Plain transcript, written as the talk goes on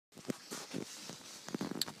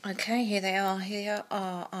Okay, here they are. Here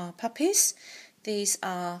are our puppies. These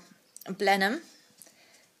are Blenheim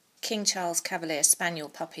King Charles Cavalier Spaniel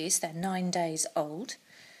puppies. They're 9 days old.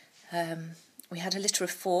 We had a litter of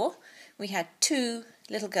 4. We had 2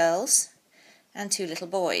 little girls and 2 little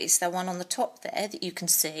boys. The one on the top there that you can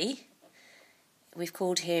see, we've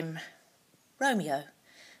called him Romeo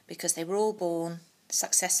because they were all born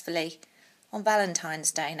successfully on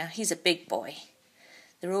Valentine's Day. Now, he's a big boy.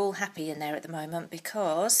 They're all happy in there at the moment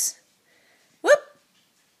because, whoop,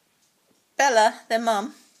 Bella, their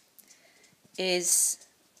mum, is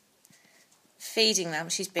feeding them.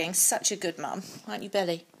 She's being such a good mum. Aren't you,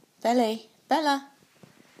 Belly? Belly, Bella,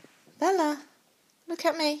 Bella, look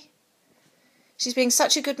at me. She's being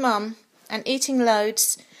such a good mum and eating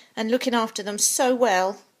loads and looking after them so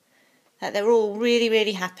well that they're all really,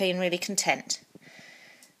 really happy and really content.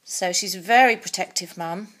 So she's a very protective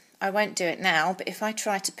mum. I won't do it now, but if I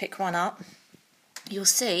try to pick one up, you'll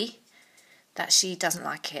see that she doesn't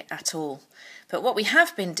like it at all. But what we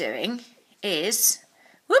have been doing is,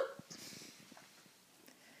 whoop,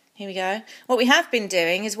 here we go. What we have been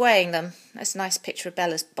doing is weighing them. That's a nice picture of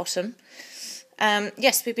Bella's bottom.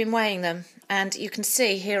 Yes, we've been weighing them, and you can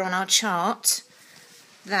see here on our chart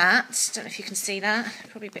that, don't know if you can see that,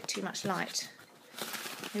 probably a bit too much light.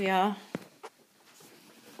 Here we are.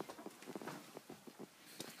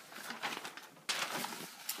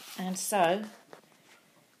 And so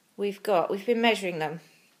we've been measuring them,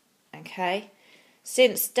 okay,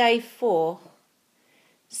 since day 4.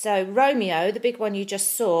 So Romeo, the big one you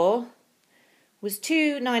just saw, was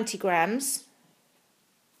 290 grams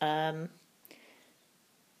at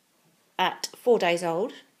 4 days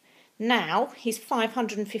old. Now he's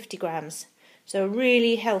 550 grams, so a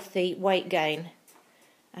really healthy weight gain.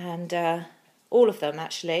 And all of them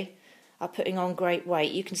actually are putting on great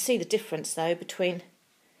weight. You can see the difference though between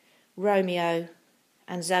Romeo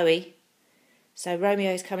and Zoe. So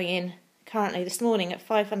Romeo's coming in currently this morning at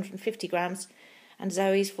 550 grams and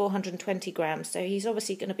Zoe's 420 grams. So he's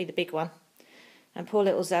obviously going to be the big one. And poor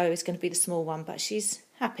little Zoe is going to be the small one, but she's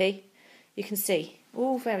happy. You can see,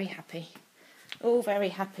 all very happy. All very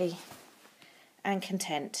happy and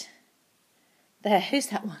content. There, who's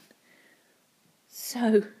that one?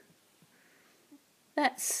 So,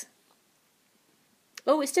 that's...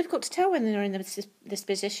 Oh, it's difficult to tell when they're in this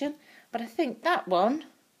position, but I think that one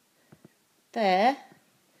there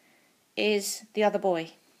is the other boy.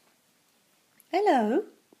 Hello.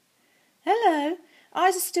 Hello.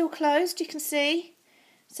 Eyes are still closed, you can see.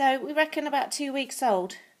 So we reckon about 2 weeks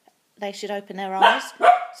old they should open their eyes.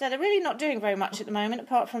 So they're really not doing very much at the moment,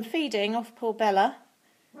 apart from feeding off poor Bella.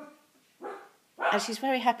 And she's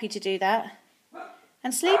very happy to do that.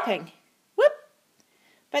 And sleeping. Whoop!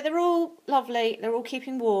 But they're all lovely, they're all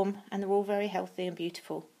keeping warm, and they're all very healthy and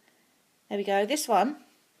beautiful. There we go. This one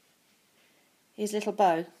is little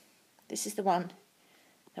Beau. This is the one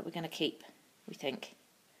that we're going to keep, we think.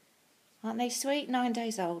 Aren't they sweet? 9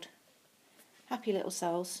 days old. Happy little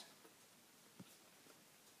souls.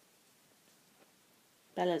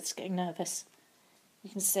 Bella's getting nervous. You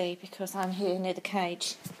can see because I'm here near the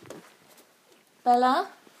cage. Bella?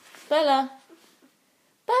 Bella?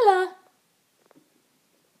 Bella?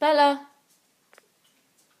 Bella?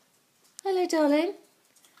 Hello, darling.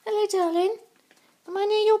 Hello, darling. Am I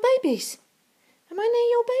near your babies? Am I near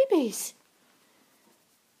your babies?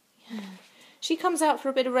 Yeah. She comes out for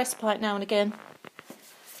a bit of respite now and again.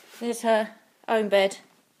 There's her own bed.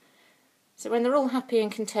 So when they're all happy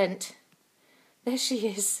and content, there she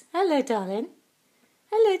is. Hello, darling.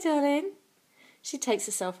 Hello, darling. She takes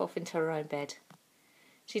herself off into her own bed.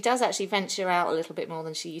 She does actually venture out a little bit more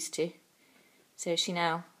than she used to. So she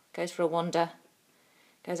now goes for a wander,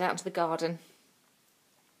 goes out into the garden.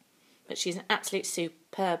 But she's an absolute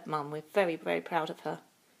superb mum. We're very, very proud of her.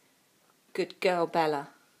 Good girl, Bella.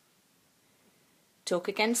 Talk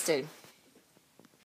again soon.